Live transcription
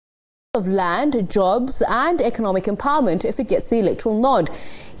of land, jobs and economic empowerment if it gets the electoral nod.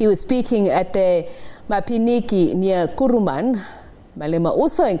 He was speaking at the Maphiniki near Kuruman. Malema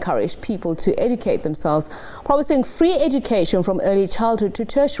also encouraged people to educate themselves, promising free education from early childhood to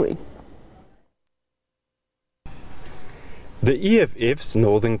tertiary. The EFF's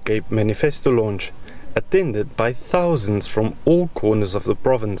Northern Cape manifesto launch, attended by thousands from all corners of the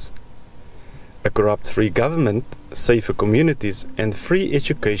province. A corrupt-free government, safer communities and free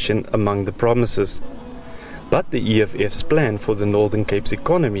education among the promises. But the EFF's plan for the Northern Cape's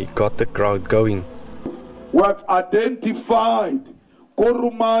economy got the crowd going. We have identified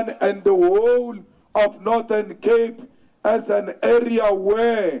Kuruman and the whole of Northern Cape as an area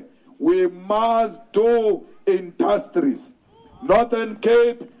where we must do industries. Northern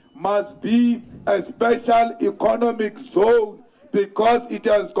Cape must be a special economic zone because it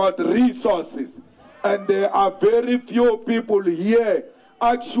has got resources, and there are very few people here.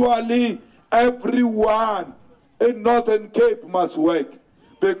 Actually, everyone in Northern Cape must work,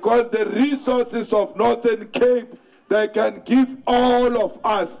 because the resources of Northern Cape, they can give all of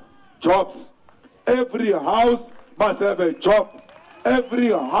us jobs. Every house must have a job.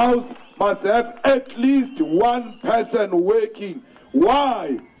 Every house must have at least one person working.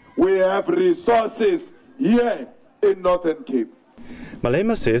 Why? We have resources here in Northern Cape.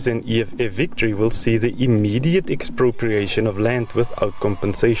 Malema says an EFF victory will see the immediate expropriation of land without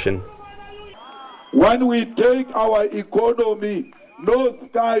compensation. When we take our economy, no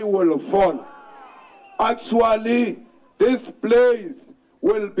sky will fall. Actually, this place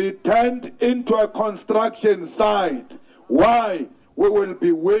will be turned into a construction site. Why? We will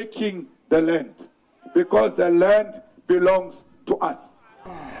be working the land, because the land belongs to us.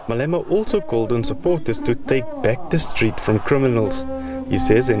 Malema also called on supporters to take back the street from criminals. He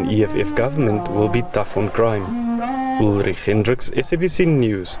says an EFF government will be tough on crime. Ulrich Hendricks, SABC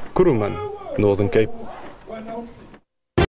News, Kuruman, Northern Cape.